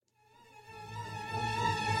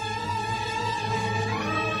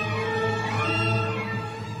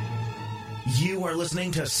are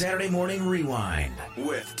listening to Saturday Morning Rewind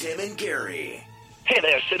with Tim and Gary. Hey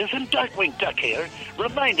there, citizen. Darkwing Duck here,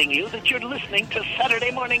 reminding you that you're listening to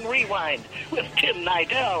Saturday Morning Rewind with Tim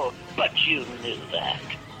Nidell. But you knew that.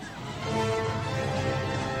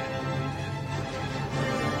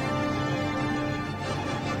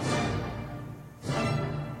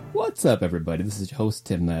 What's up, everybody? This is your host,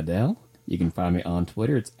 Tim Nidell. You can find me on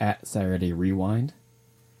Twitter. It's at Saturday Rewind.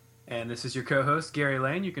 And this is your co-host, Gary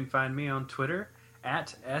Lane. You can find me on Twitter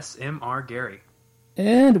at SMRGary.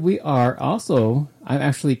 And we are also, I'm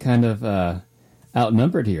actually kind of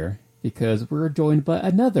outnumbered here because we're joined by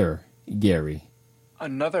another Gary.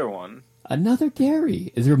 Another one? Another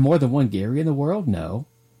Gary. Is there more than one Gary in the world? No.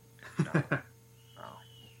 No.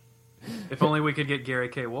 If only we could get Gary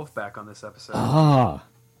K. Wolf back on this episode. Ah,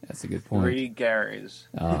 that's a good point. 3 Garys.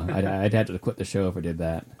 I'd have to quit the show if I did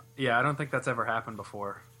that. Yeah, I don't think that's ever happened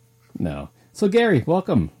before. No. So, Gary,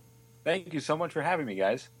 welcome. Thank you so much for having me,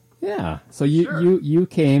 guys. Yeah. So you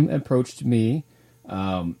came, approached me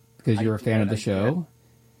because you're a fan of the show.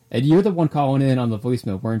 And you're the one calling in on the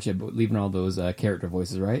voicemail, weren't you? Leaving all those character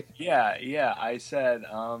voices, right? Yeah. I said,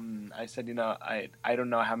 I don't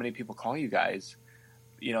know how many people call you guys.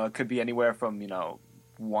 You know, it could be anywhere from,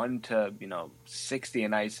 1 to, 60.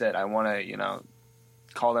 And I said, I want to,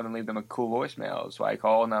 call them and leave them a cool voicemail. So I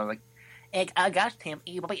called and I was like, hey, gosh, Tim,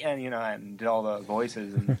 and, and did all the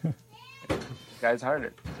voices. And you guys heard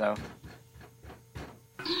it, so.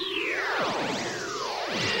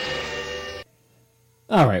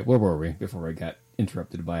 All right, where were we before I got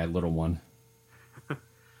interrupted by a little one?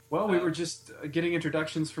 Well, we were just getting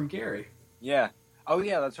introductions from Gary. Yeah. Oh,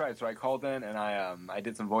 yeah, that's right. So I called in and I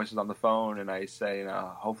did some voices on the phone and I say,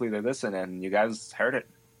 hopefully they listen, and you guys heard it.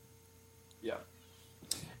 Yeah.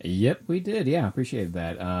 Yep, we did. Yeah, appreciate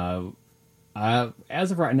that.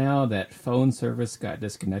 As of right now, that phone service got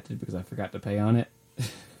disconnected because I forgot to pay on it.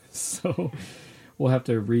 So we'll have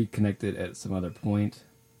to reconnect it at some other point.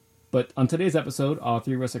 But on today's episode, all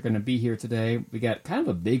three of us are going to be here today. We got kind of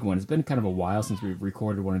a big one. It's been kind of a while since we've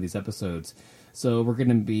recorded one of these episodes. So we're going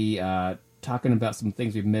to be talking about some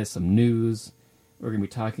things we've missed, some news. We're going to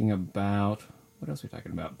be talking about... What else are we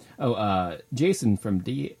talking about? Oh, Jason from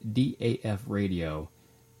DAF Radio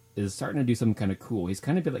is starting to do something kind of cool. He's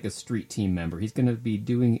kind of like a street team member. He's going to be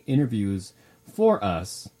doing interviews for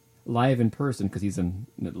us live in person because he's in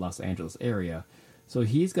the Los Angeles area. So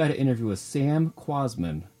he's got an interview with Sam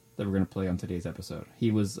Quasman that we're going to play on today's episode.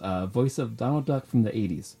 He was voice of Donald Duck from the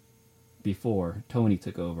 80s before Tony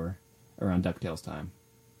took over around DuckTales time.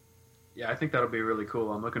 Yeah, I think that'll be really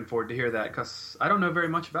cool. I'm looking forward to hear that because I don't know very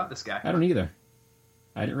much about this guy. I don't either.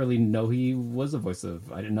 I didn't really know he was a voice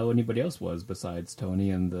of... I didn't know anybody else was besides Tony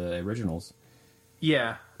and the originals.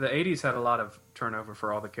 Yeah, the 80s had a lot of turnover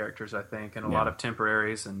for all the characters, I think, and a lot of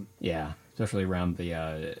temporaries. And yeah, especially around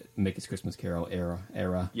the Mickey's Christmas Carol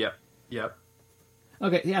era. Yep.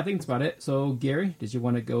 Okay, yeah, I think that's about it. So, Gary, did you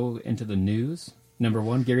want to go into the news? Number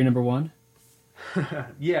one? Gary number one?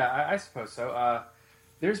 Yeah, I suppose so.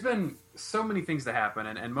 There's been so many things that happen,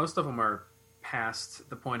 and most of them are past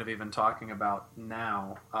the point of even talking about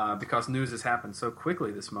now because news has happened so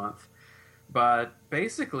quickly this month. But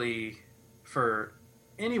basically, for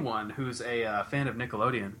anyone who's a fan of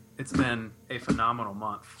Nickelodeon, it's been a phenomenal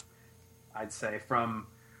month. I'd say from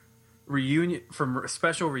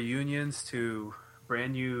special reunions to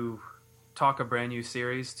brand new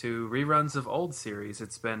series to reruns of old series.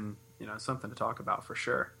 It's been something to talk about for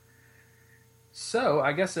sure. So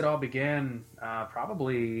I guess it all began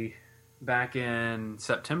probably back in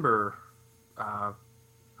September. I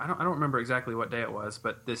don't remember exactly what day it was,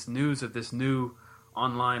 but this news of this new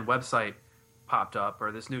online website popped up,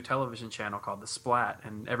 or this new television channel called The Splat,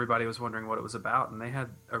 and everybody was wondering what it was about, and they had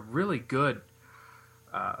a really good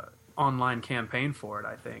online campaign for it,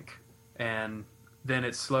 I think. And then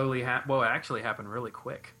it slowly it actually happened really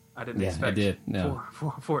quick. I didn't expect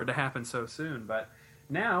for it to happen so soon, but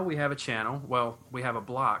now we have a channel. Well, we have a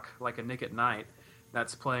block, like a Nick at Night,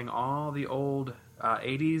 that's playing all the old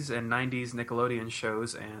 80s and 90s Nickelodeon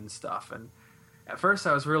shows and stuff. And at first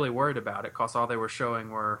I was really worried about it because all they were showing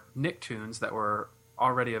were Nicktoons that were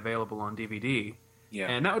already available on DVD. Yeah.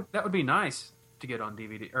 And that would be nice to get on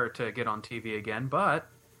DVD or to get on TV again, but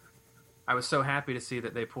I was so happy to see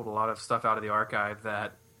that they pulled a lot of stuff out of the archive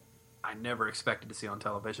that I never expected to see on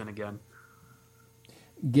television again.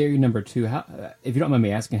 Gary number two, if you don't mind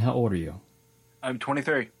me asking, how old are you? I'm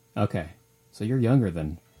 23. Okay. So you're younger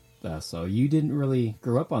than us. So you didn't really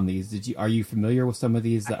grow up on these. Are you familiar with some of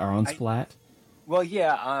these that are on Splat? Well,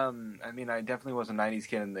 yeah. I mean, I definitely was a 90s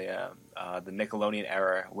kid in the Nickelodeon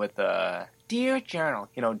era with Dear Journal,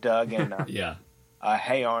 Doug and yeah.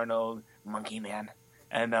 Hey Arnold, Monkey Man,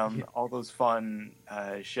 and all those fun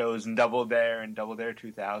shows and Double Dare and Double Dare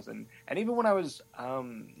 2000. And even when I was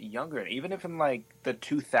younger, even if in like the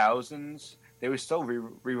 2000s, they were still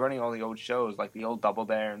rerunning all the old shows, like the old Double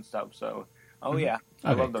Dare and stuff. So, I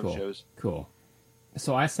love those shows. Cool.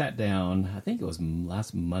 So I sat down, I think it was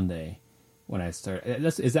last Monday when I started.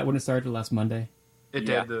 Is that when it started, last Monday? It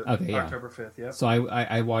Yeah. did, Okay, yeah. October 5th, yep. So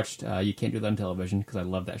I watched You Can't Do That on Television because I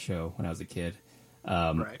loved that show when I was a kid.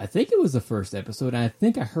 Right. I think it was the first episode, and I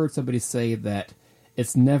think I heard somebody say that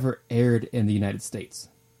it's never aired in the United States.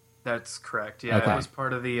 That's correct. Yeah, Okay. it was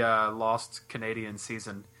part of the Lost Canadian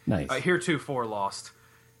season. Nice. Heretofore Lost.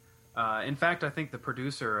 In fact, I think the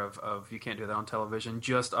producer of You Can't Do That on Television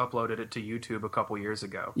just uploaded it to YouTube a couple years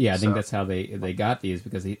ago. Yeah, I think So, that's how they got these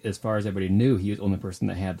because as far as everybody knew, he was the only person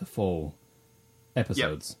that had the full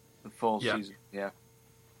episodes. The full Yeah. season, yeah.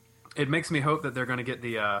 It makes me hope that they're going to get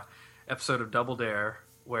the episode of Double Dare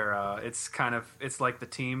where it's like the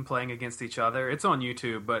team playing against each other. It's on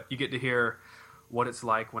YouTube, but you get to hear what it's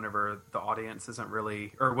like whenever the audience isn't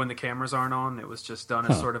really, or when the cameras aren't on. It was just done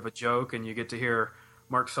as sort of a joke, and you get to hear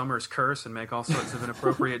Mark Summers curse and make all sorts of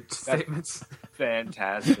inappropriate statements.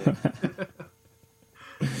 Fantastic.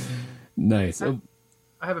 Nice.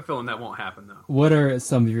 I have a feeling that won't happen, though. What are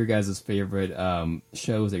some of your guys' favorite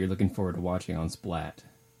shows that you're looking forward to watching on Splat?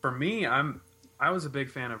 For me, I was a big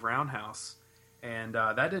fan of Roundhouse, and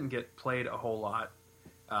that didn't get played a whole lot.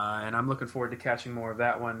 And I'm looking forward to catching more of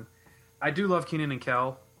that one. I do love Kenan and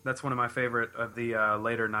Kel. That's one of my favorite of the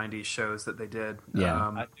later '90s shows that they did.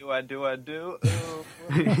 Yeah. I do.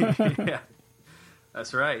 Yeah,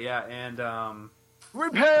 that's right. Yeah, and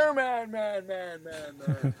Repairman,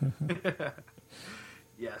 man.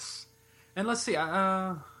 yes, and let's see.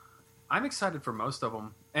 I'm excited for most of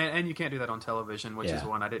them, and You Can't Do That on Television, which is Yeah.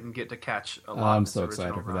 one I didn't get to catch a Oh, lot. I'm this so original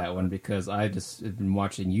excited for run. that one because I just have been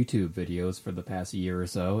watching YouTube videos for the past year or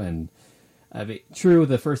so, and I mean, true,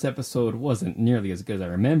 the first episode wasn't nearly as good as I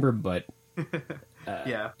remember, but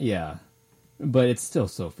Yeah, but it's still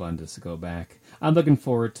so fun just to go back. I'm looking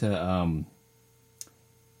forward to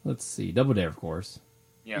let's see, Double Dare, of course.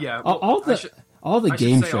 yeah. All the I should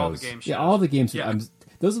game say shows. all the game Yeah, shows. all the game shows. Yeah.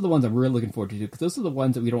 Those are the ones I'm really looking forward to because those are the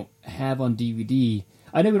ones that we don't have on DVD.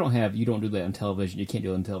 I know we don't have. You don't do that on television. You can't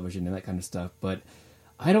do it on television and that kind of stuff. But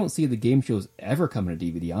I don't see the game shows ever coming to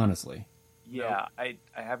DVD. Honestly. Yeah, I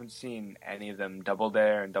haven't seen any of them. Double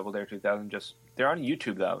Dare and Double Dare 2000. They're on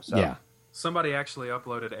YouTube though. So Yeah. Somebody actually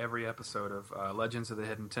uploaded every episode of Legends of the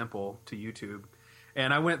Hidden Temple to YouTube,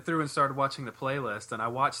 and I went through and started watching the playlist, and I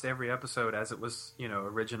watched every episode as it was,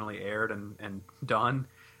 originally aired and done.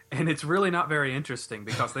 And it's really not very interesting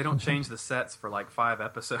because they don't change the sets for like 5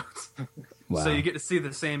 episodes. Wow. So you get to see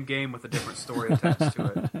the same game with a different story attached to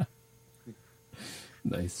it.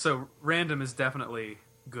 Nice. So random is definitely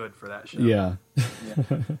good for that show. Yeah.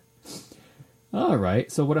 All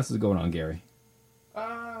right. So what else is going on, Gary?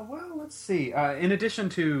 Well, let's see. In addition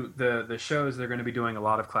to the shows, they're going to be doing a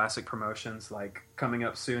lot of classic promotions. Like coming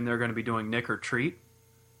up soon, they're going to be doing Nick or Treat,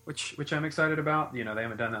 which I'm excited about. They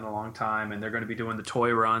haven't done that in a long time, and they're going to be doing the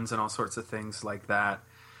toy runs and all sorts of things like that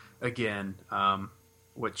again,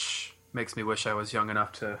 which makes me wish I was young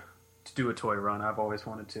enough to do a toy run. I've always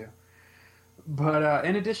wanted to. But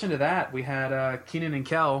in addition to that, we had Kenan and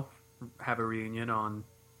Kel have a reunion on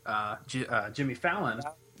Jimmy Fallon.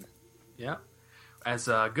 Yeah. As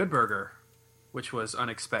Good Burger, which was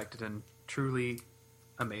unexpected and truly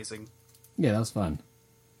amazing. Yeah, that was fun.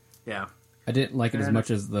 Yeah. I didn't like it as And-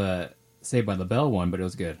 much as the Saved by the Bell one, but it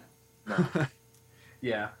was good.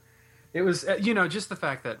 Yeah. It was, just the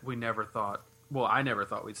fact that we never thought, well, I never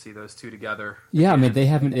thought we'd see those two together. Yeah, I mean again. they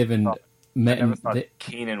haven't even I met. never in- thought they-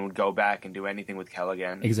 Keenan would go back and do anything with Kel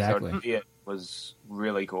again. Exactly. So to see it was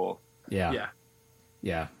really cool. yeah, Yeah.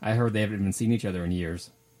 yeah. I heard they haven't even seen each other in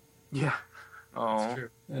years. Yeah. Oh, True.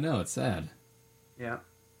 I know, it's sad. Yeah.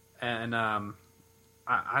 And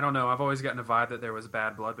I don't know. I've always gotten a vibe that there was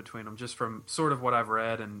bad blood between them, just from sort of what I've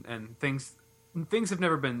read, and things have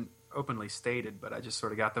never been openly stated, but I just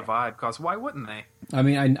sort of got the vibe, because why wouldn't they? I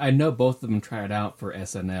mean, I know both of them tried out for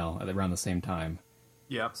SNL at around the same time,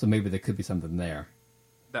 Yeah. so maybe there could be something there.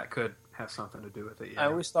 That could have something to do with it, yeah. I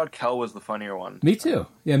always thought Kel was the funnier one. Me too.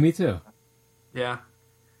 Yeah, me too. Yeah.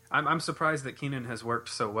 I'm surprised that Kenan has worked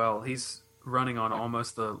so well. He's running on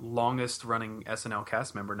almost the longest running SNL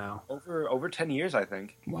cast member now. Over 10 years, I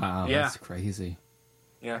think. Wow, Yeah. that's crazy.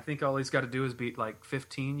 I think all he's got to do is beat like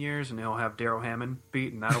 15 years, and he'll have Daryl Hammond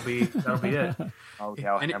beat, and that'll be it. Oh,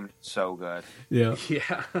 Kel And it- Hammond is so good. Yeah.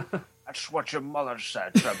 Yeah. That's what your mother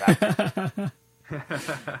said, Trebek.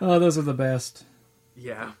 Oh, those are the best.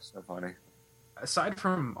 Yeah. So funny. aside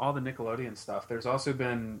from all the Nickelodeon stuff, there's also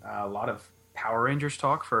been a lot of Power Rangers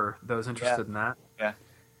talk for those interested in that. Yeah.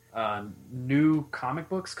 New comic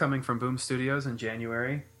books coming from Boom Studios in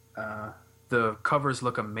January. The covers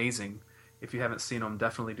look amazing. If you haven't seen them,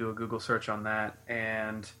 definitely do a Google search on that.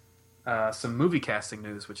 And some movie casting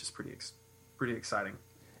news, which is pretty exciting.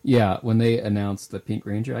 Yeah, when they announced the Pink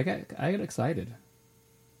Ranger, I got excited.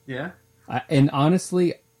 Yeah? And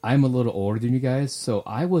honestly, I'm a little older than you guys, so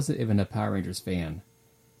I wasn't even a Power Rangers fan.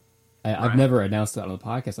 I've never announced that on the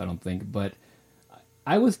podcast, I don't think, but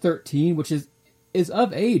I was 13, which is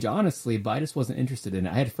of age, honestly, but I just wasn't interested in it.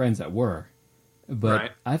 I had friends that were,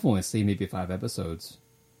 but I've only seen maybe 5 episodes.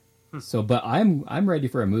 So, but I'm ready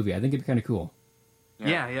for a movie. I think it'd be kind of cool.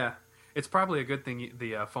 Yeah. It's probably a good thing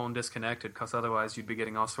the phone disconnected, because otherwise you'd be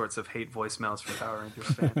getting all sorts of hate voicemails from Power Rangers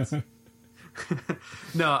fans.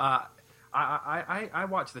 No, I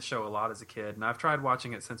watched the show a lot as a kid, and I've tried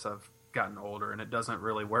watching it since I've gotten older, and it doesn't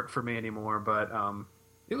really work for me anymore, but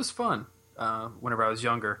it was fun whenever I was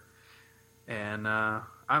younger. And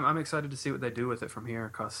I'm excited to see what they do with it from here,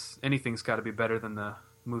 because anything's got to be better than the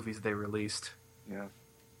movies they released. Yeah.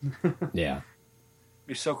 Yeah. It'd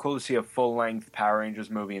be so cool to see a full-length Power Rangers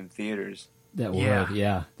movie in theaters. That would,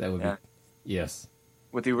 that would be, yes.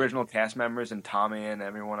 With the original cast members and Tommy and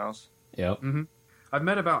everyone else. Yep. Mm-hmm. I've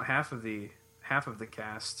met about half of the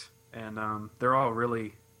cast, and they're all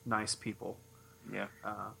really nice people. Yeah.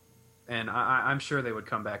 And I'm sure they would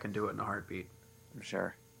come back and do it in a heartbeat. I'm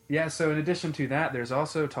sure. Yeah, so in addition to that, there's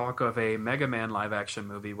also talk of a Mega Man live-action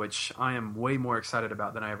movie, which I am way more excited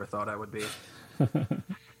about than I ever thought I would be.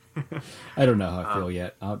 I don't know how I feel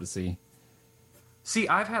yet. I'll have to see. See,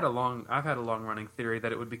 I've had a long-running theory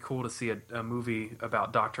that it would be cool to see a movie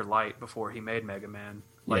about Dr. Light before he made Mega Man.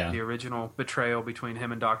 Like the original betrayal between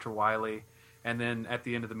him and Dr. Wily, and then at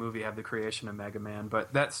the end of the movie have the creation of Mega Man.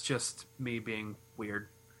 But that's just me being weird.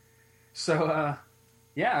 So,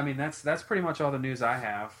 yeah, I mean, that's pretty much all the news I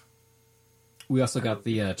have. We also got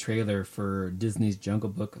the trailer for Disney's Jungle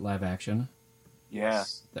Book live action. Yeah.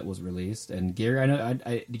 That was released. And Gary, I know,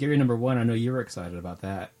 Gary, number one, I know you were excited about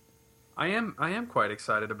that. I am quite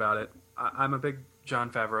excited about it. I'm a big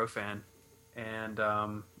Jon Favreau fan, and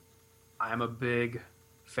I'm a big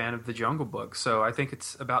fan of the Jungle Book. So I think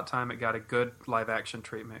it's about time it got a good live action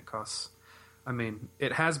treatment, because, I mean,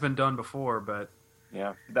 it has been done before, but...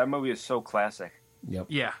 Yeah, that movie is so classic. Yep.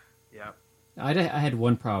 Yeah. I had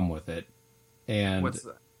one problem with it, and what's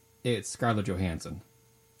that? It's Scarlett Johansson.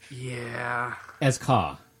 Yeah. As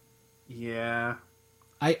Ka. Yeah.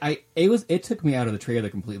 It took me out of the trailer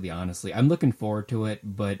completely, honestly. I'm looking forward to it,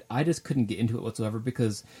 but I just couldn't get into it whatsoever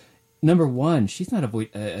because, number one, she's not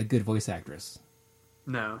a good voice actress.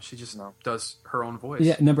 No, she just does her own voice.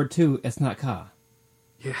 Yeah, number two, it's not Ka.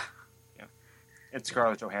 Yeah. It's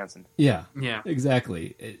Scarlett Johansson. Yeah.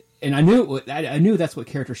 Exactly. And I knew that's what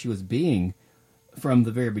character she was being from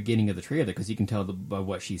the very beginning of the trailer, because you can tell by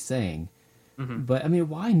what she's saying. Mm-hmm. But, I mean,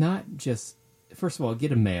 why not just, first of all,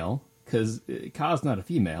 get a male, because Ka's not a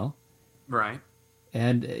female. Right.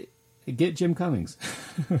 And get Jim Cummings.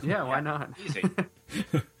 Yeah, why not? Easy.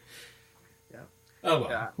 Yeah. Oh,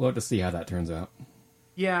 well. We'll have to see how that turns out.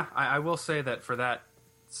 Yeah, I will say that for that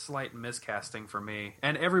slight miscasting for me,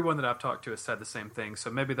 and everyone that I've talked to has said the same thing, so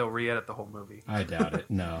maybe they'll re-edit the whole movie. I doubt it.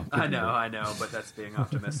 No. I know, but that's being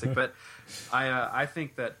optimistic. But I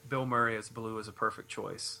think that Bill Murray as Blue is a perfect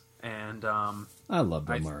choice, and I love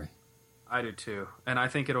Bill Murray. I do too, and I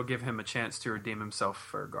think it'll give him a chance to redeem himself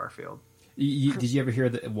for Garfield. Did you ever hear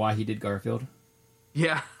why he did Garfield?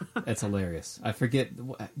 Yeah. That's hilarious. I forget.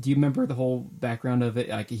 Do you remember the whole background of it?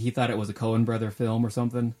 Like, he thought it was a Coen brother film or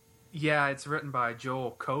something? Yeah, it's written by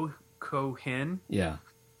Joel Cohen. Yeah.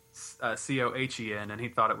 Cohen, and he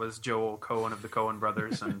thought it was Joel Cohen of the Coen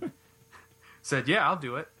brothers, and said, yeah, I'll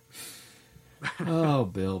do it. Oh,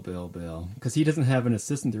 Bill. Because he doesn't have an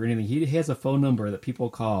assistant or anything. He has a phone number that people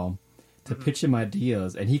call to pitch him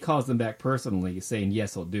ideas, and he calls them back personally saying,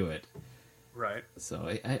 yes, I'll do it. Right.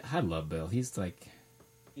 So I love Bill. He's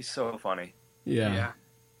so funny. Yeah.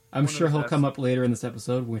 I'm sure he'll come up later in this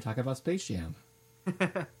episode when we talk about Space Jam.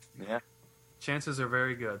 Yeah. Chances are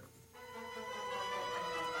very good.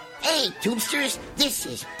 Hey, Tubesters, this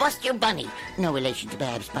is Buster Bunny. No relation to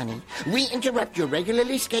Babs Bunny. We interrupt your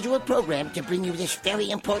regularly scheduled program to bring you this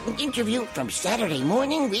very important interview from Saturday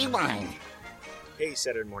Morning Rewind. Hey,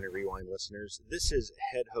 Saturday Morning Rewind listeners. This is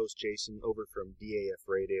head host Jason over from DAF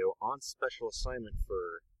Radio on special assignment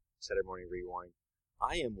for Saturday Morning Rewind.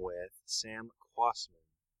 I am with Sam Quasman.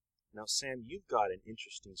 Now, Sam, you've got an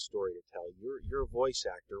interesting story to tell. You're a voice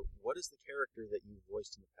actor. What is the character that you've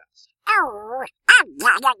voiced in the past? Oh, I'm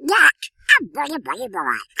gonna yuck. I'm gonna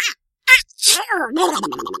boy.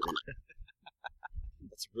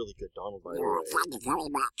 That's really good, Donald, by the way. Thank you very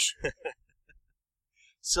much.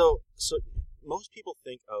 So most people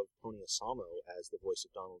think of Tony Asamo as the voice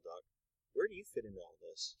of Donald Duck. Where do you fit into all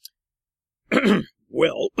this?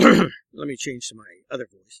 Well, let me change to my other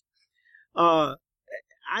voice. I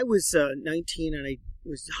was 19 and I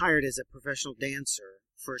was hired as a professional dancer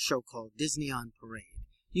for a show called Disney on Parade.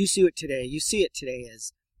 You see it today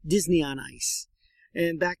as Disney on Ice.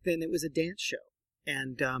 And back then it was a dance show.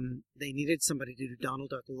 And they needed somebody to do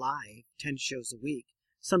Donald Duck live, 10 shows a week,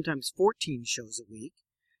 sometimes 14 shows a week,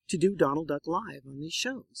 to do Donald Duck live on these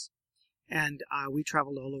shows. And we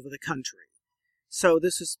traveled all over the country. So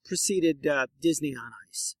this preceded Disney on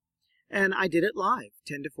Ice. And I did it live,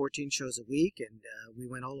 10 to 14 shows a week, and we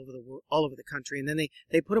went all over the country. And then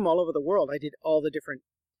they put them all over the world. I did all the different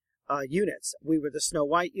units. We were the Snow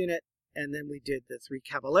White unit, and then we did the Three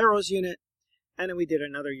Caballeros unit, and then we did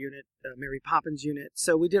another unit, Mary Poppins unit.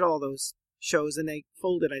 So we did all those shows, and they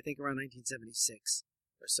folded, I think, around 1976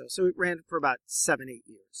 or so. So it ran for about 7-8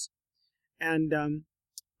 years. And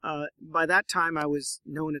by that time, I was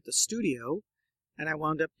known at the studio, and I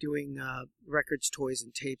wound up doing records, toys,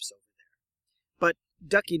 and tapes over there. But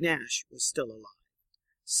Ducky Nash was still alive.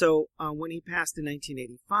 So when he passed in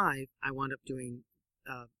 1985, I wound up doing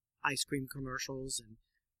ice cream commercials and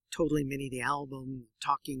Totally Minnie the album,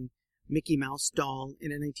 talking Mickey Mouse doll.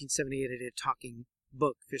 And in 1978, I did a talking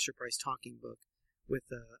book, Fisher-Price talking book,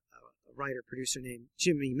 with a writer-producer named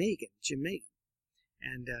Jim Megan.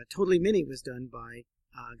 And Totally Minnie was done by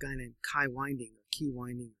a guy named Kai Winding, or Key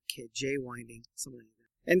Winding, or Kid J Winding, something like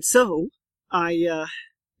that. And so I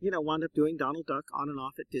wound up doing Donald Duck on and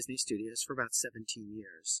off at Disney Studios for about 17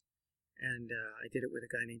 years. And I did it with a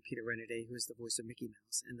guy named Peter Renaday, who was the voice of Mickey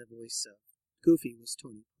Mouse, and the voice of Goofy was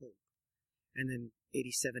Tony Pope. And then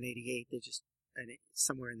 87, 88,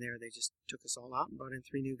 somewhere in there, they just took us all out and brought in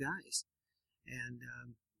 3 new guys. And,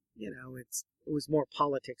 it was more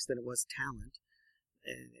politics than it was talent,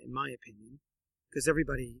 in my opinion, because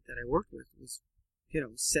everybody that I worked with was,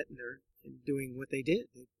 sitting there and doing what they did.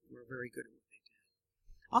 They were very good at what they did.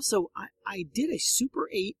 Also, I did a Super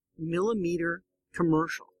 8 millimeter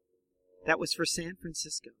commercial that was for San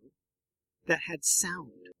Francisco that had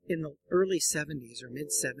sound in the early 70s or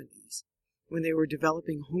mid-70s when they were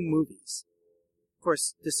developing home movies. Of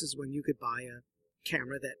course, this is when you could buy a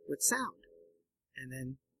camera that would sound, and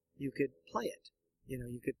then you could play it.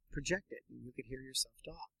 You could project it, and you could hear yourself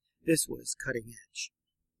talk. This was cutting edge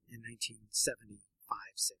in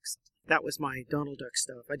 1975, 6. That was my Donald Duck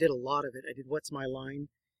stuff. I did a lot of it. I did What's My Line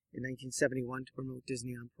in 1971 to promote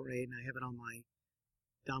Disney on Parade, and I have it on my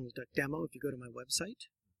Donald Duck demo if you go to my website.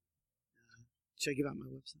 Should I give out my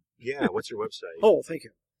website? Yeah, what's your website? Oh, thank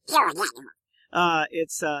you.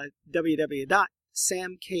 It's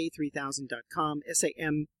www.samk3000.com,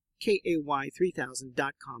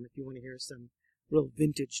 SAMKAY3000.com, if you want to hear some real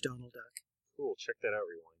vintage Donald Duck. Cool, check that out,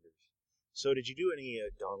 Rewinders. So did you do any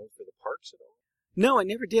Donald for the parks at all? No, I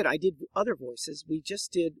never did. I did other voices. We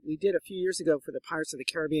did a few years ago for the Pirates of the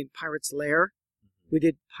Caribbean Pirates Lair. Mm-hmm. We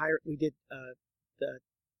did the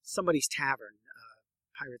somebody's tavern,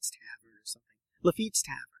 Pirates Tavern or something. Lafitte's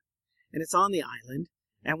Tavern. And it's on the island.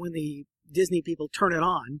 And when the Disney people turn it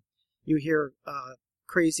on, you hear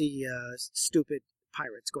crazy, stupid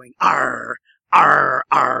pirates going, "Arr, arr,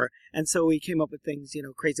 arr." And so we came up with things,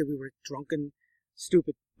 crazy. We were drunken,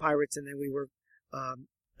 stupid pirates, and then we were,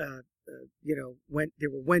 there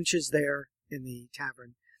were wenches there in the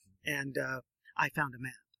tavern. And I found a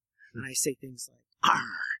map. And I say things like,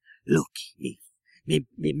 "Arr, look, me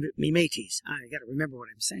mateys." I got to remember what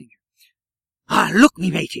I'm saying here. "Ah, look, me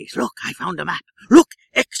mateys, look, I found a map. Look,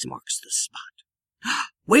 X marks the spot.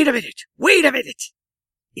 Wait a minute.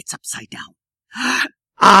 It's upside down. Ah,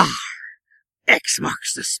 X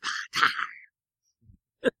marks the spot."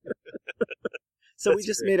 So we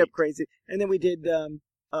just made up crazy. And then we did,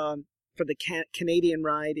 for the Canadian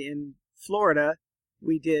ride in Florida,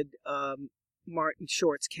 we did Martin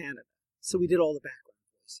Short's Canada. So we did all the background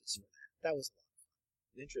voices for that. That was a lot of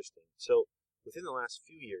fun. Interesting. So within the last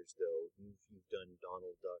few years, though, you've done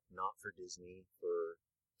Donald Duck, not for Disney, for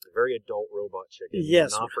a very adult Robot Chicken,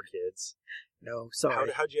 yes, not for kids. No,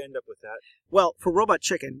 sorry. How'd you end up with that? Well, for Robot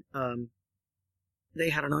Chicken,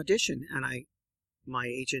 they had an audition, and I told my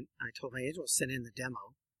agent, well, send in the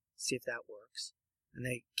demo, see if that works. And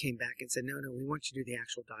they came back and said, no, we want you to do the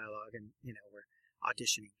actual dialogue, and, we're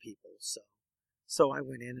auditioning people. So I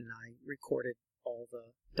went in and I recorded all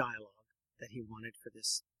the dialogue that he wanted for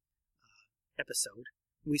this episode.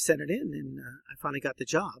 We sent it in, and I finally got the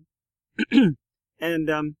job. And,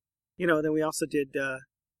 then we also did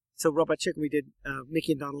So Robot Chicken, we did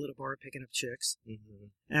Mickey and Donald at a bar picking up chicks,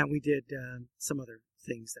 and we did some other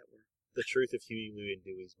things that were. The Truth of Huey, Louie, and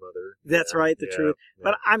Dewey's Mother. That's right, The Truth. Yeah.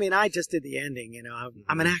 But I mean, I just did the ending. You know,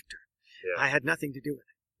 I'm an actor. Yeah. I had nothing to do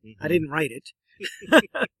with it. I didn't write it.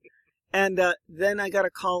 And then I got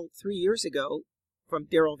a call 3 years ago from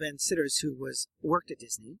Daryl Van Sitters, who worked at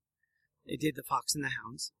Disney. They did The Fox and the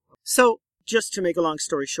Hounds. So just to make a long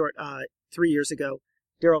story short, 3 years ago,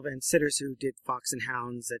 Daryl Van Sitters, who did Fox and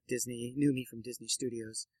Hounds at Disney, knew me from Disney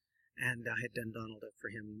Studios, and I had done Donald Duck for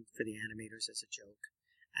him for the animators as a joke.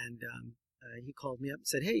 And he called me up and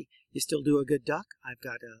said, "Hey, you still do a good duck? I've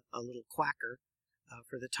got a little quacker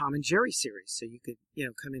for the Tom and Jerry series, so you could,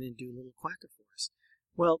 come in and do Little Quacker for us."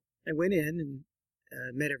 Well, I went in and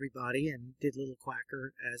met everybody and did Little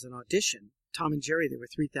Quacker as an audition. Tom and Jerry, there were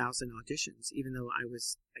 3,000 auditions, even though I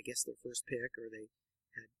was, I guess, their first pick, or they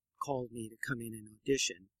had called me to come in and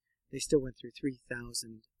audition. They still went through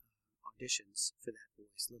 3,000 auditions for that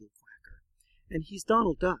voice, Little Quacker. And he's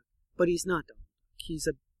Donald Duck, but he's not Donald. He's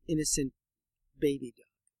an innocent baby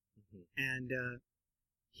duck, and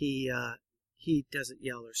he doesn't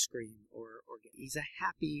yell or scream or he's a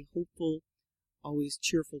happy, hopeful, always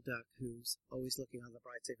cheerful duck who's always looking on the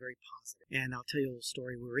bright side, very positive. And I'll tell you a little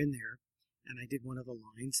story. We were in there, and I did one of the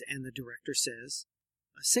lines, and the director says,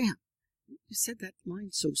 "Sam, you said that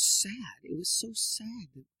line so sad. It was so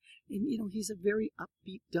sad. And he's a very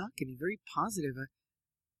upbeat duck, and he's very positive.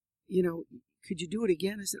 Could you do it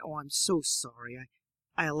again?" I said, "Oh, I'm so sorry.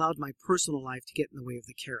 I allowed my personal life to get in the way of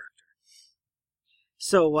the character."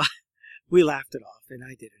 So we laughed it off, and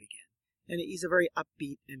I did it again. And he's a very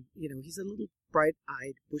upbeat, and, he's a little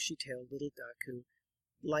bright-eyed, bushy-tailed little duck who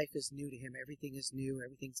life is new to him. Everything is new.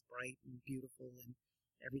 Everything's bright and beautiful, and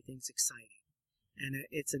everything's exciting. And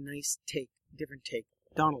it's a nice different take.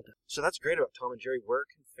 Donald Duck. So that's great about Tom and Jerry. Where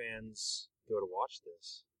can fans go to watch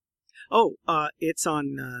this? Oh, it's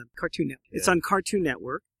on Cartoon Network. Yeah. It's on Cartoon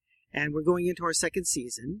Network, and we're going into our second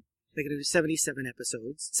season. They're going to do 78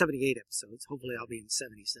 episodes. Hopefully I'll be in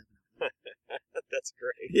 77. That's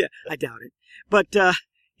great. Yeah, I doubt it. But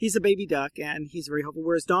he's a baby duck, and he's very hopeful.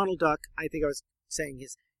 Whereas Donald Duck, I think I was saying,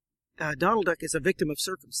 Donald Duck is a victim of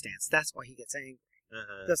circumstance. That's why he gets angry.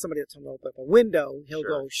 If somebody will open up a window, he'll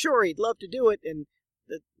go, "Sure, he'd love to do it," and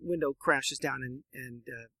the window crashes down and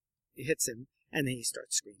it hits him. And then he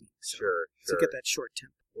starts screaming. Sure. So get that short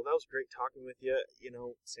tempo. Well, that was great talking with you.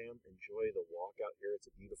 Sam, enjoy the walk out here. It's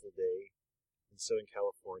a beautiful day in Southern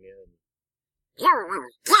California. And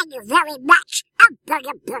Thank you very much. I'm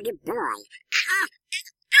Boogie Boy.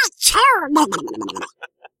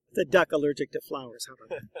 The duck allergic to flowers. How about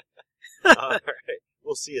that? all right.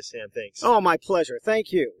 We'll see you, Sam. Thanks. Oh, my pleasure.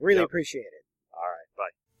 Thank you. Really appreciate it. All right.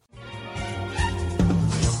 Bye.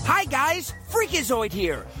 Hi guys, Freakazoid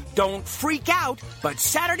here. Don't freak out, but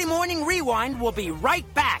Saturday Morning Rewind will be right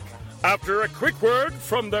back. After a quick word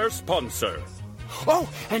from their sponsor. Oh,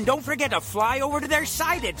 and don't forget to fly over to their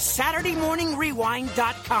site at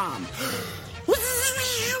SaturdayMorningRewind.com.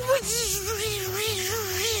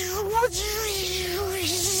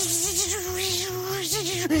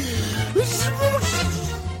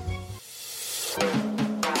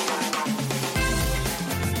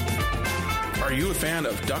 Are you a fan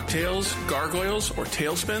of DuckTales, Gargoyles, or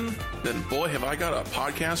Tailspin? Then boy, have I got a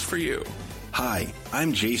podcast for you. Hi,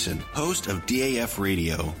 I'm Jason, host of DAF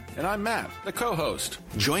Radio. And I'm Matt, the co-host.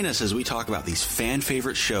 Join us as we talk about these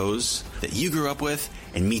fan-favorite shows that you grew up with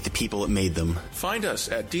and meet the people that made them. Find us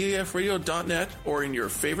at dafradio.net or in your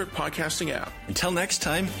favorite podcasting app. Until next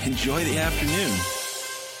time, enjoy the afternoon.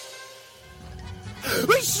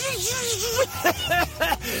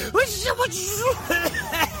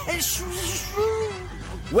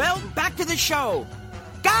 Well, back to the show.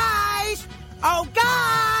 Guys! Oh,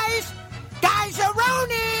 guys!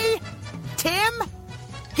 Guys-a-roni! Tim!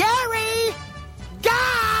 Gary!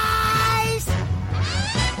 Guys!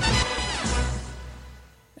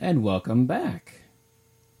 And welcome back.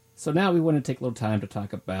 So now we want to take a little time to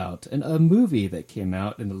talk about a movie that came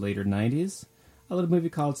out in the later 90s. A little movie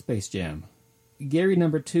called Space Jam. Gary,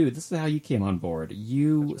 number 2, this is how you came on board.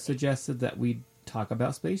 You suggested that we talk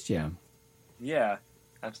about Space Jam. Yeah,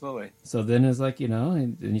 absolutely. So then it's like,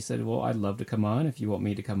 and you said, well, I'd love to come on if you want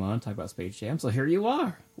me to come on, talk about Space Jam. So here you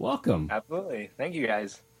are. Welcome. Absolutely. Thank you,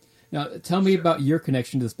 guys. Now, tell me about your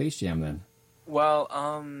connection to Space Jam then. Well,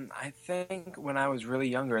 I think when I was really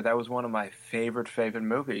younger, that was one of my favorite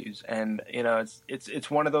movies. And, it's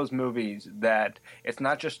one of those movies that it's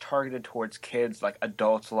not just targeted towards kids, like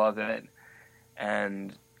adults love it.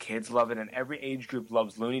 And kids love it, and every age group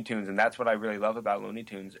loves Looney Tunes, and that's what I really love about Looney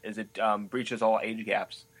Tunes, is it breaches all age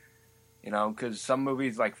gaps. You know, because some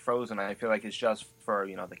movies like Frozen, I feel like it's just for,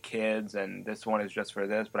 you know, the kids, and this one is just for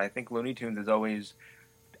this. But I think Looney Tunes is always,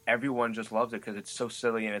 everyone just loves it because it's so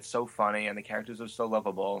silly and it's so funny and the characters are so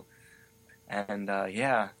lovable. And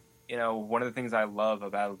yeah, you know, one of the things I love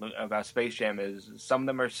about Space Jam is some of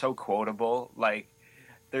them are so quotable. Like,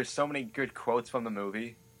 there's so many good quotes from the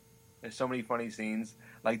movie. There's so many funny scenes.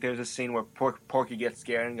 Like, there's a scene where Porky gets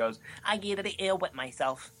scared and goes, "I get the air wet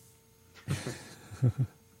myself."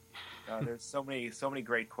 There's so many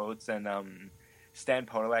great quotes, and Stan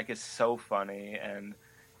Podolak is so funny, and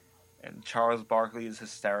Charles Barkley is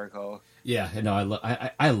hysterical. Yeah, no,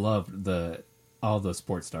 I loved all the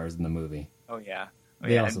sports stars in the movie. Oh yeah,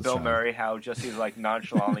 Also and Bill shine. Murray, how just he's like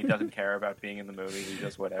nonchalantly doesn't care about being in the movie. He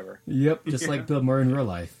does whatever. Yep, just like Bill Murray in real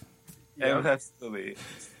life. Yeah, that's the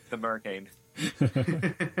Murricane.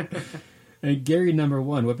 And Gary, number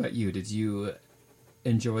one, what about you? Did you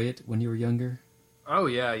enjoy it when you were younger? Oh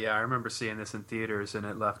yeah. I remember seeing this in theaters, and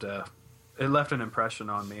it left an impression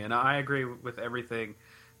on me. And I agree with everything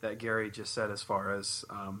that Gary just said as far as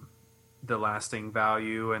the lasting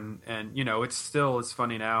value, and you know, it's still as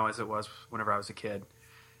funny now as it was whenever I was a kid.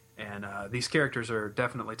 And these characters are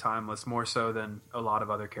definitely timeless, more so than a lot of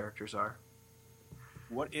other characters are.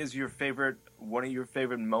 What is one of your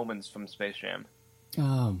favorite moments from Space Jam?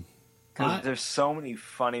 Because there's so many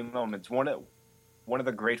funny moments. One of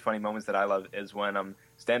the great funny moments that I love is when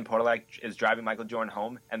Stan Podolak is driving Michael Jordan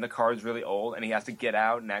home, and the car is really old, and he has to get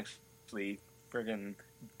out and actually friggin'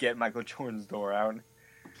 get Michael Jordan's door out.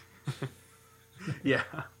 Yeah,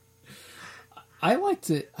 I liked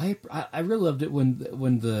it. I really loved it when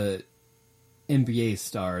the NBA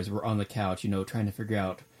stars were on the couch, you know, trying to figure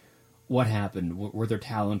out what happened, where their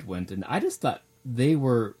talent went, and I just thought they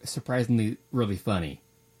were surprisingly really funny.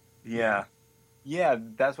 Yeah,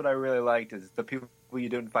 that's what I really liked, is the people you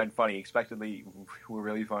didn't find funny expectedly were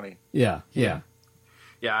really funny. Yeah.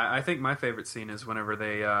 I think my favorite scene is whenever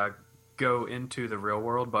they go into the real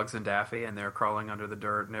world, Bugs and Daffy, and they're crawling under the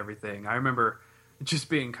dirt and everything. I remember just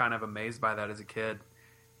being kind of amazed by that as a kid,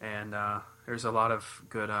 and there's a lot of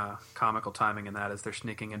good comical timing in that as they're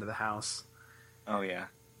sneaking into the house. Oh yeah.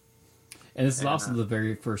 And this is also the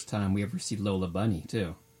very first time we ever see Lola Bunny,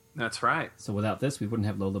 too. That's right. So without this, we wouldn't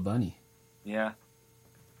have Lola Bunny. Yeah.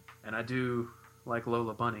 And I do like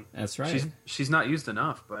Lola Bunny. That's right. She's not used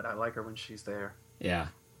enough, but I like her when she's there. Yeah.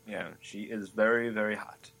 Yeah, she is very, very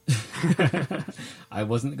hot. I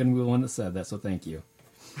wasn't going to be the one that said that, so thank you.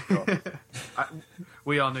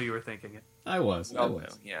 We all knew you were thinking it. I was.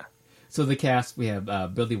 Yeah. So the cast, we have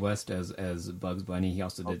Billy West as Bugs Bunny. He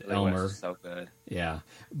also did Billy Elmer. West is so good. Yeah.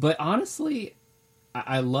 But honestly,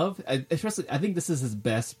 I love, especially, I think this is his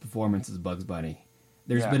best performance as Bugs Bunny.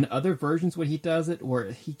 There's been other versions when he does it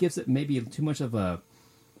where he gives it maybe too much of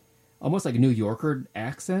almost like a New Yorker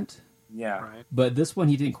accent. Yeah. Right. But this one,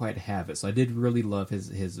 he didn't quite have it. So I did really love his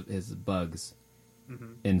Bugs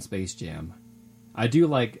in Space Jam. I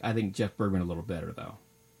think Jeff Bergman a little better, though.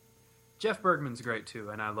 Jeff Bergman's great, too,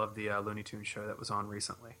 and I love the Looney Tunes show that was on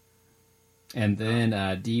recently. And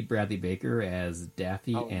then D. Bradley Baker as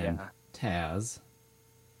Daffy and Taz.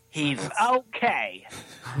 He's okay.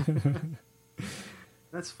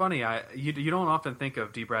 That's funny. You don't often think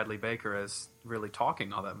of D. Bradley Baker as really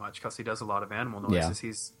talking all that much because he does a lot of animal noises.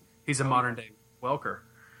 Yeah. He's a modern day Welker,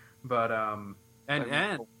 but and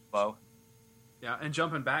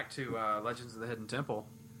jumping back to Legends of the Hidden Temple,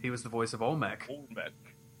 he was the voice of Olmec.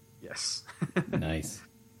 Yes. Nice.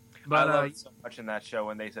 But I loved so much in that show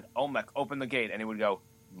when they said, "Olmec, open the gate," and he would go,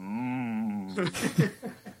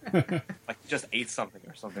 like just ate something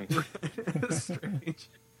or something. Strange.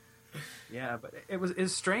 Yeah, but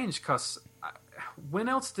it's strange because when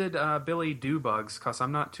else did Billy do Bugs? Because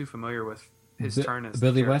I'm not too familiar with his turn as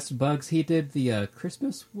Billy West Bugs. He did the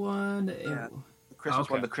Christmas one. Yeah. The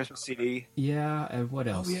Christmas one, the Christmas CD. Yeah, and what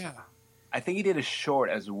else? Oh yeah, I think he did a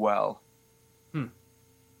short as well.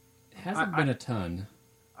 It hasn't been a ton.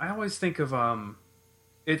 I always think of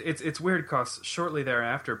it's weird because shortly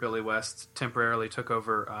thereafter, Billy West temporarily took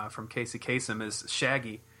over from Casey Kasem as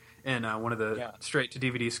Shaggy in one of the straight to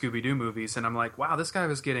DVD Scooby Doo movies, and I'm like, wow, this guy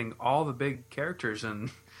was getting all the big characters in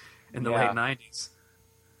the late '90s.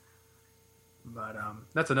 But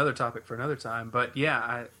that's another topic for another time. But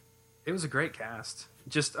yeah, it was a great cast,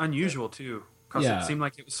 just unusual too. Because it seemed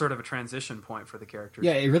like it was sort of a transition point for the characters.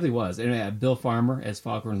 Yeah, it really was. And Bill Farmer as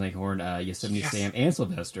Foghorn Leghorn, Yosemite Sam, and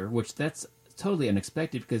Sylvester, which that's totally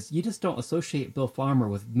unexpected because you just don't associate Bill Farmer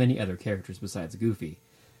with many other characters besides Goofy.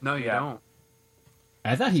 No, you don't.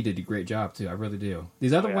 I thought he did a great job, too. I really do.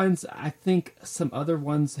 These other ones, I think some other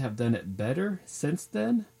ones have done it better since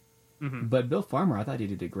then. Mm-hmm. But Bill Farmer, I thought he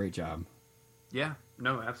did a great job. Yeah,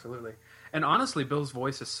 No, absolutely. And honestly, Bill's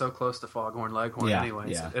voice is so close to Foghorn Leghorn Yeah,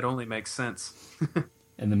 anyways. yeah. It only makes sense.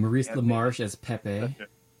 And then Maurice LaMarche as Pepe.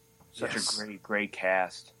 Such a great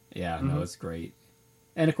cast. Yeah, no, it's great.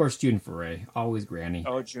 And of course, June Foray, always Granny.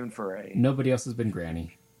 Oh, June Foray. Nobody else has been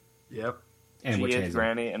Granny. Yep. And she Witch is Hazel.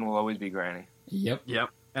 Granny and will always be Granny. Yep. Yep.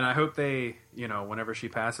 And I hope they, whenever she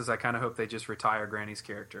passes, I kind of hope they just retire Granny's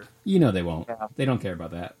character. You know they won't. Yeah. They don't care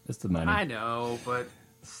about that. It's the money. I know, but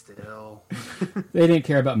still. They didn't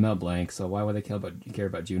care about Mel Blanc, so why would they care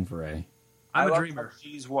about June Foray? I'm I a love dreamer.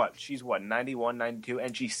 how She's what, 91, 92,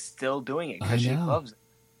 and she's still doing it I because she know. loves it.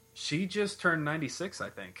 She just turned 96, I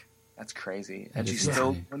think. That's crazy. That And is she's still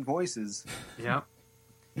insane. doing voices. Yep.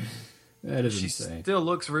 That is She insane. still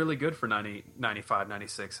looks really good for 95,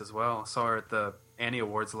 96 as well. I saw her at the Annie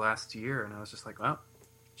Awards last year, and I was just like, well,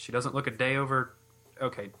 she doesn't look a day over...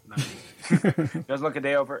 Okay, 90. Does look a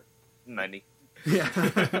day over 90. Yeah.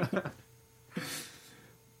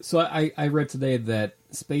 So I read today that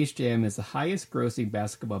Space Jam is the highest grossing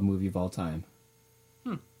basketball movie of all time.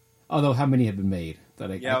 Although, how many have been made?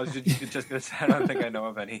 I was just going to say, I don't think I know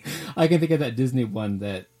of any. I can think of that Disney one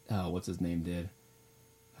that, what's his name did.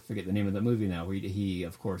 I forget the name of the movie now. Where he,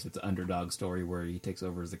 of course, it's an underdog story where he takes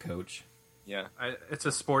over as the coach. Yeah. It's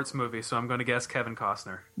a sports movie, so I'm going to guess Kevin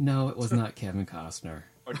Costner. No, it was not Kevin Costner.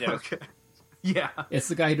 Or Dennis. Okay. Yeah. It's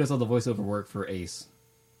the guy who does all the voiceover work for Ace.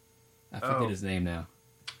 I forget Oh. his name now.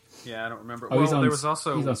 Yeah, I don't remember. Oh, Well, there was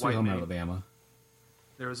also he's on Sweet White Home Men. Alabama.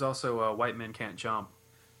 There was also White Men Can't Jump.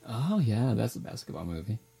 Oh yeah, that's a basketball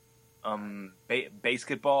movie.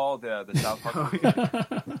 Basketball, the South Park.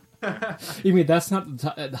 You mean that's not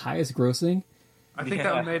the highest grossing? I think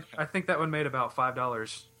that one made about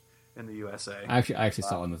 $5 in the USA. I actually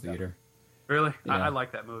saw it in the theater. Really? Yeah. I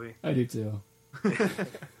like that movie. I do too.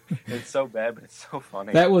 It's so bad, but it's so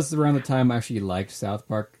funny. That was around the time I actually liked South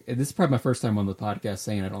Park. And this is probably my first time on the podcast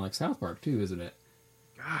saying I don't like South Park too, isn't it?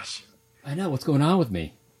 Gosh. I know what's going on with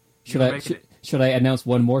me. Should You're I making should I announce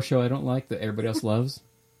one more show I don't like that everybody else loves?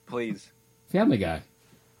 Please. Family Guy.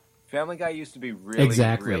 Family Guy used to be really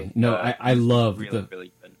Exactly. really No, good. I loved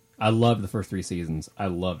really good. I loved the first 3 seasons. I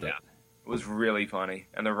loved it. It was really funny,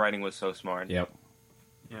 and the writing was so smart. Yep.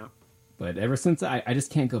 Yeah. But ever since I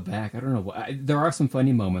just can't go back. I don't know. There are some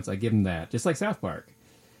funny moments. I give them that, just like South Park.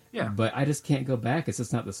 Yeah. But I just can't go back. It's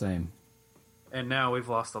just not the same. And now we've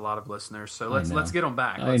lost a lot of listeners, so I know. let's get them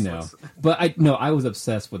back. I know. But I was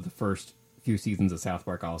obsessed with the first few seasons of South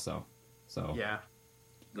Park also. So Yeah.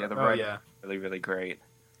 Yeah, the Oh, writing yeah. was really, really great.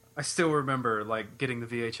 I still remember getting the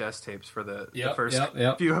VHS tapes for the first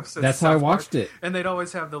yep. few episodes. That's of how I South Park. watched it. And they'd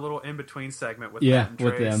always have the little in between segment with Yeah, Matt and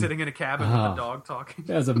with Trey them. sitting in a cabin Oh. with the dog talking.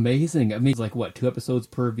 That was amazing. I mean, it's like what, 2 episodes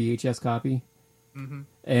per VHS copy, Mhm.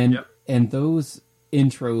 and Yep. and those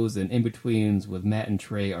intros and in betweens with Matt and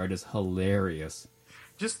Trey are just hilarious.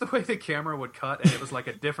 Just the way the camera would cut, and it was like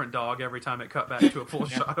a different dog every time it cut back to a full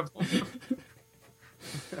shot of them.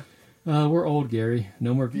 We're old, Gary.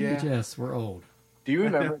 No more Yeah. VHS. We're old. Do you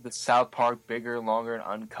remember the South Park Bigger, Longer, and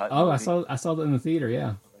Uncut? Oh, movie? I saw that in the theater.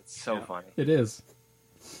 Yeah, It's so funny. it is.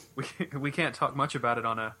 We can't talk much about it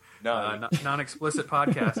on a No. non-explicit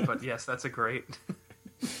podcast, but yes, that's a great.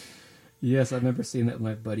 Yes, I remember seeing that with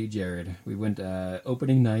my buddy Jared. We went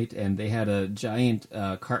opening night, and they had a giant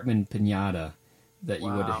Cartman pinata that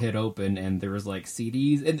you would Wow. hit open, and there was like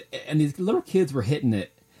CDs, and these little kids were hitting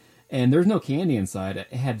it, and there's no candy inside.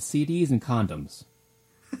 It had CDs and condoms.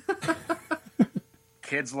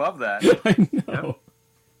 Kids love that. I know.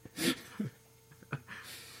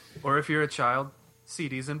 Or if you're a child,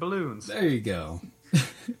 CDs and balloons. There you go.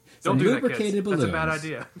 Don't do that, kids. lubricated That's a bad balloons.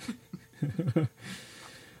 idea.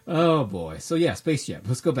 Oh boy. So yeah, Space Jam.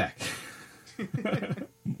 Let's go back.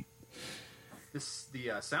 The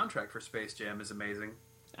soundtrack for Space Jam is amazing.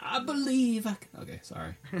 I believe I can... Okay,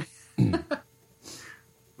 sorry.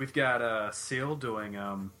 We've got Seal doing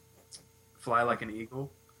 "Fly Like an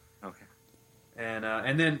Eagle." Okay.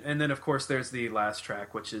 And then of course there's the last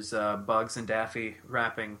track, which is Bugs and Daffy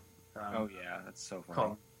rapping. Oh yeah, that's so funny.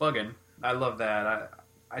 Called "Buggin'." I love that.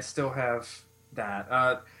 I still have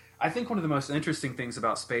that. I think one of the most interesting things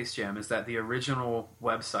about Space Jam is that the original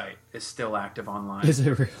website is still active online. Is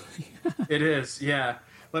it really? It is, yeah.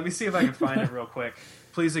 Let me see if I can find it real quick.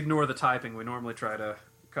 Please ignore the typing. We normally try to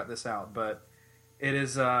cut this out, but it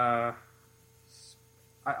is. I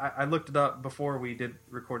looked it up before we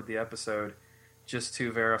recorded the episode just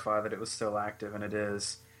to verify that it was still active, and it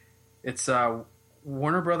is. It's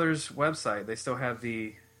Warner Brothers website. They still have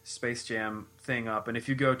the Space Jam thing up, and if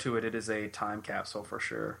you go to it, it is a time capsule for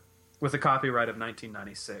sure, with a copyright of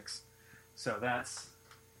 1996. So that's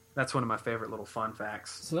That's one of my favorite little fun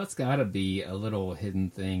facts. So that's got to be a little hidden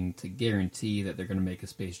thing to guarantee that they're going to make a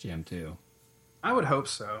Space Jam 2. I would hope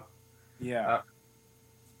so. Yeah.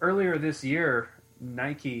 Earlier this year,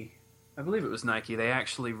 Nike, I believe it was Nike, they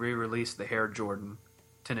actually re-released the Air Jordan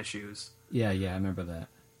tennis shoes. Yeah, I remember that.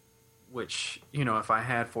 Which, if I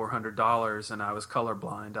had $400 and I was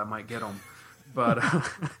colorblind, I might get them. But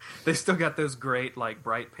they still got those great, like,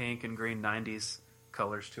 bright pink and green 90s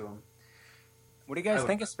colors to them. What do you guys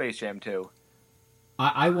think of Space Jam 2?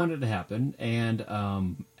 I want it to happen, and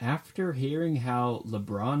after hearing how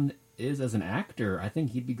LeBron is as an actor, I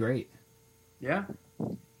think he'd be great. Yeah.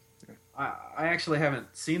 I actually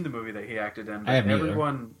haven't seen the movie that he acted in, I but haven't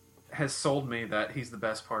everyone has sold me that he's the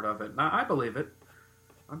best part of it. And I believe it.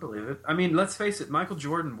 I mean, let's face it, Michael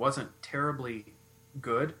Jordan wasn't terribly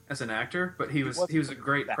good as an actor, but he was a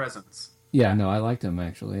great presence. Yeah, no, I liked him,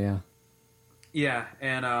 actually, yeah. Yeah,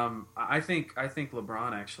 and I think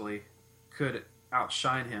LeBron actually could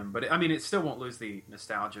outshine him, but I mean, it still won't lose the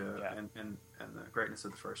nostalgia and the greatness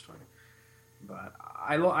of the first one. But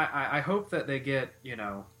I hope that they get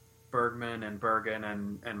Bergman and Bergen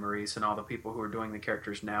and Maurice and all the people who are doing the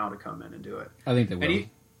characters now to come in and do it. I think they will. And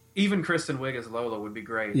even Kristen Wiig as Lola would be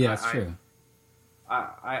great. Yeah, that's true.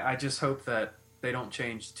 I just hope that they don't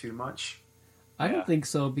change too much. I don't think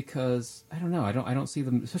so because I don't know. I don't see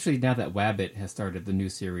them, especially now that Wabbit has started the new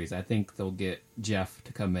series. I think they'll get Jeff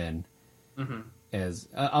to come in as.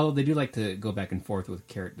 Although they do like to go back and forth with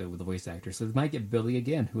the voice actor, so they might get Billy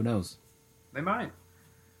again. Who knows? They might.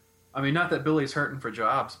 I mean, not that Billy's hurting for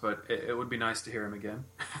jobs, but it would be nice to hear him again.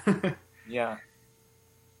 Yeah.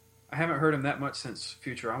 I haven't heard him that much since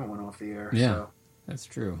Futurama went off the air. Yeah, so. That's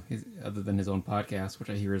true. Other than his own podcast, which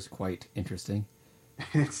I hear is quite interesting.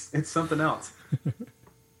 It's something else.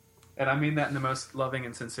 And I mean that in the most loving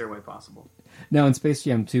and sincere way possible. Now, in Space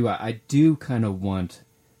Jam 2, I do kind of want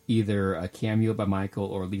either a cameo by Michael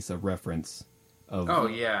or at least a reference of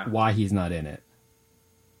why he's not in it.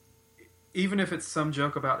 Even if it's some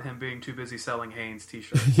joke about him being too busy selling Hanes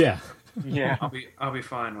t-shirts. Yeah. I'll be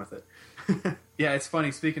fine with it. Yeah, it's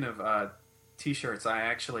funny. Speaking of t-shirts, I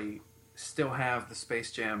actually still have the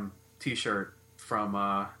Space Jam t-shirt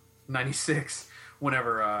from 96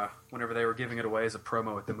 whenever they were giving it away as a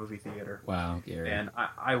promo at the movie theater. Wow, Gary. And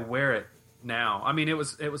I wear it now. I mean, it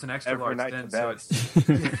was an extra Every large night then, to so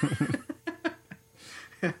bed.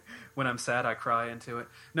 it's when I'm sad, I cry into it.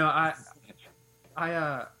 No,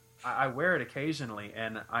 I wear it occasionally,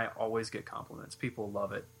 and I always get compliments. People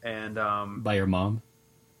love it, and by your mom.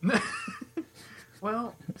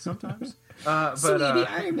 Well, sometimes. Sweetie,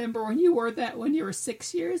 I remember when you wore that when you were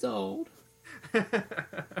 6 years old.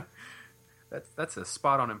 That's a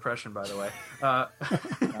spot-on impression, by the way.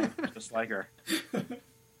 Just like her.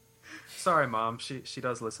 Sorry, Mom. She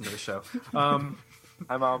does listen to the show.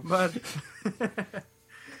 Hi, Mom. But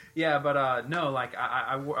yeah, but no, like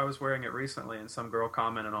I was wearing it recently, and some girl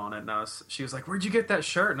commented on it, and she was like, "Where'd you get that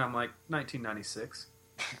shirt?" And I'm like, 1996.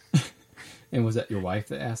 And was that your wife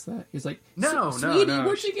that asked that? He's like, No, Sweetie, no.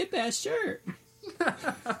 where'd you get that shirt?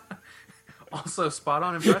 Also,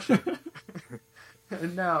 spot-on impression.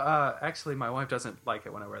 No, actually, my wife doesn't like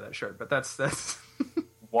it when I wear that shirt, but that's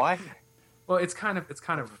Why? Well, it's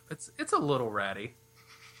a little ratty.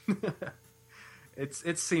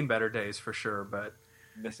 It's seen better days for sure, but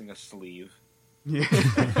Missing a sleeve. Yeah.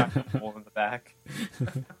 Hole in the back.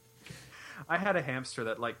 I had a hamster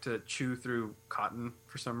that liked to chew through cotton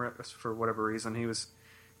for whatever reason. He was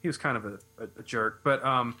kind of a jerk, but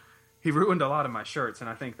he ruined a lot of my shirts, and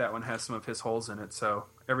I think that one has some of his holes in it. So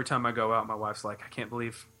every time I go out, my wife's like, I can't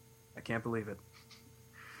believe it.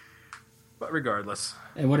 But regardless.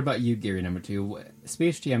 And what about you, Gary, number 2?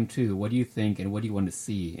 Space Jam 2, what do you think, and what do you want to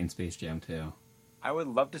see in Space Jam 2? I would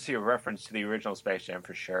love to see a reference to the original Space Jam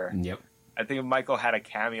for sure. Yep. I think if Michael had a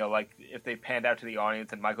cameo, like if they panned out to the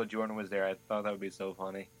audience and Michael Jordan was there, I thought that would be so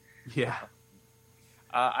funny. Yeah.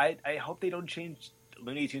 I hope they don't change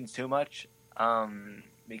Looney Tunes too much,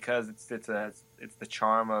 because it's the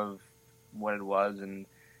charm of what it was, and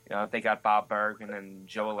if they got Bob Bergen and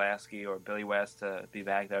Joe Lasky or Billy West to be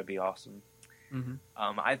back, that would be awesome. Mm-hmm.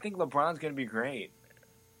 I think LeBron's going to be great.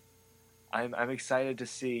 I'm excited to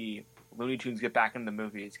see Looney Tunes get back into the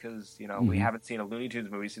movies because we haven't seen a Looney Tunes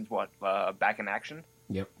movie since what? Back in Action.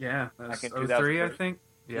 Yep. Yeah, back in 2003, I think.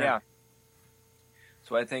 Yeah.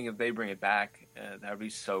 So I think if they bring it back, that would be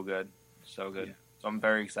so good, so good. Yeah. So I'm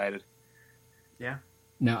very excited. Yeah.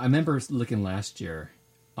 Now I remember looking last year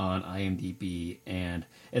on IMDb, and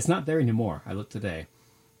it's not there anymore. I looked today,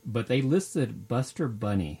 but they listed Buster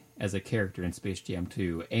Bunny as a character in Space Jam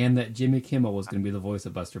 2, and that Jimmy Kimmel was going to be the voice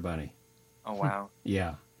of Buster Bunny. Oh wow!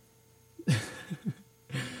 Yeah.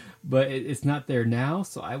 but it's not there now.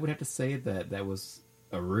 So I would have to say that was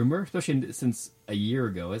a rumor, especially since a year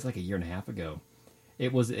ago. It's like a year and a half ago.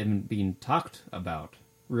 It wasn't even being talked about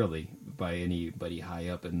really by anybody high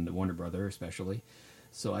up in Warner Brother, especially.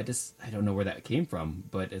 So I don't know where that came from,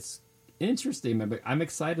 but it's interesting. I'm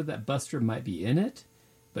excited that Buster might be in it,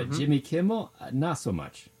 but Jimmy Kimmel, not so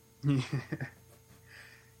much.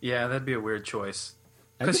 Yeah, that'd be a weird choice.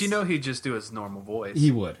 Because he'd just do his normal voice.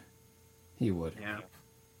 He would. Yeah.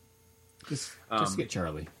 Just get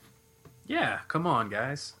Charlie. Yeah, come on,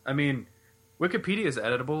 guys. I mean, Wikipedia is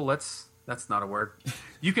editable. That's not a word.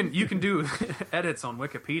 You can do edits on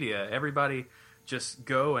Wikipedia. Everybody just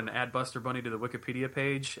go and add Buster Bunny to the Wikipedia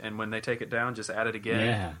page, and when they take it down, just add it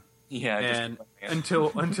again. Yeah. And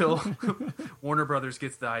until Warner Brothers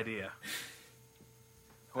gets the idea.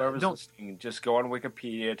 Whoever's listening, just go on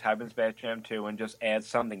Wikipedia, type in Space Jam 2, and just add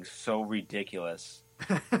something so ridiculous.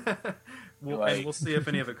 We'll see if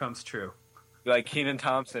any of it comes true. Like Kenan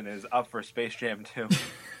Thompson is up for Space Jam 2.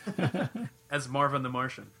 As Marvin the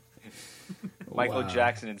Martian. Michael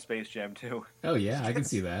Jackson in Space Jam 2. Oh, yeah, I can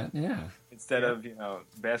see that, yeah. Instead of,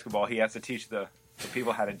 basketball, he has to teach the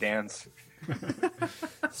people how to dance.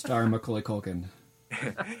 Star Macaulay Culkin.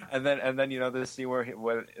 and then the scene where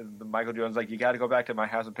Michael Jordan's like, you got to go back to my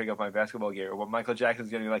house and pick up my basketball gear. Well, Michael Jackson's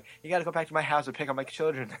going to be like, you got to go back to my house and pick up my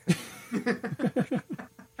children.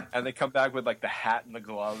 And they come back with like the hat and the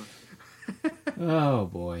glove. Oh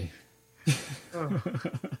boy.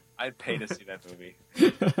 I'd pay to see that movie.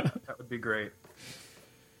 That would be great.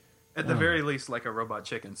 At the very least, like a Robot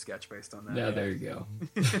Chicken sketch based on that. Yeah, there you go.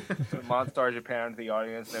 Monstars are panning to the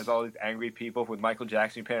audience. There's all these angry people with Michael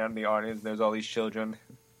Jackson panning to the audience. There's all these children.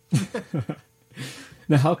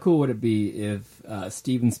 Now, how cool would it be if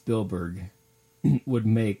Steven Spielberg would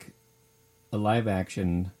make a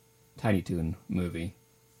live-action Tiny Toon movie?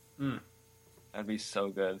 That'd be so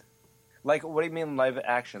good. Like, what do you mean live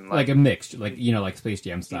action? Like a mixed, like Space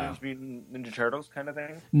Jam style. Teenage Mutant Ninja Turtles kind of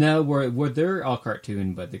thing? No, where they're all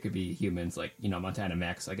cartoon, but there could be humans. Like, Montana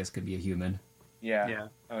Max, I guess, could be a human. Yeah.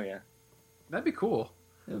 Oh, yeah. That'd be cool.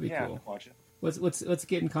 That'd be cool. Watch it. Let's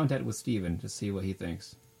get in contact with Steven to see what he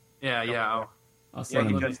thinks. Yeah. I'll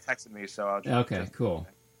send him. He just texted me, so I'll just... Okay, cool.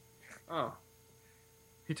 Oh.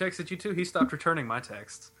 He texted you too? He stopped returning my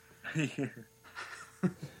texts.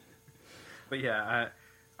 But yeah,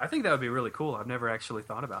 I think that would be really cool. I've never actually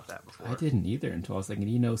thought about that before. I didn't either until I was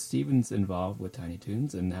thinking, Steven's involved with Tiny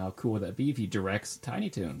Toons, and how cool would that be if he directs Tiny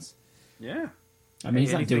Toons? Yeah. I mean,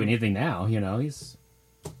 he's not doing anything now, it's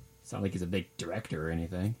not like he's a big director or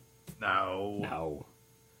anything. No.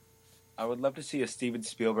 I would love to see a Steven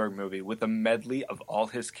Spielberg movie with a medley of all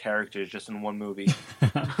his characters just in one movie.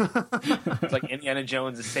 It's like Indiana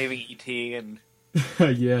Jones is saving E.T. and...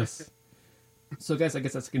 Yes. So, guys, I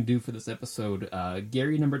guess that's going to do for this episode.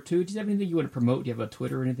 Gary, number 2, do you have anything you want to promote? Do you have a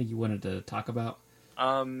Twitter or anything you wanted to talk about?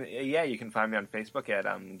 Yeah, you can find me on Facebook at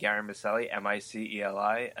Gary Miceli,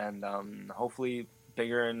 Miceli, and hopefully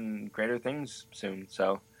bigger and greater things soon.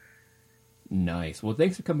 So nice. Well,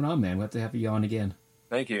 thanks for coming on, man. We'll have to have you on again.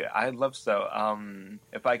 Thank you. I'd love so.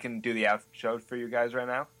 If I can do the outro for you guys right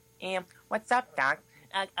now. What's up, Doc?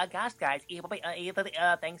 Gosh, guys,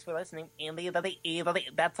 thanks for listening.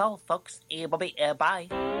 That's all, folks. Bye.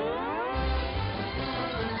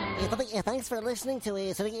 Thanks for listening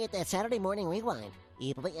to Saturday Morning Rewind.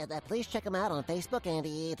 Please check them out on Facebook and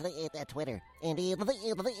Twitter. And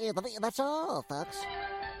that's all, folks.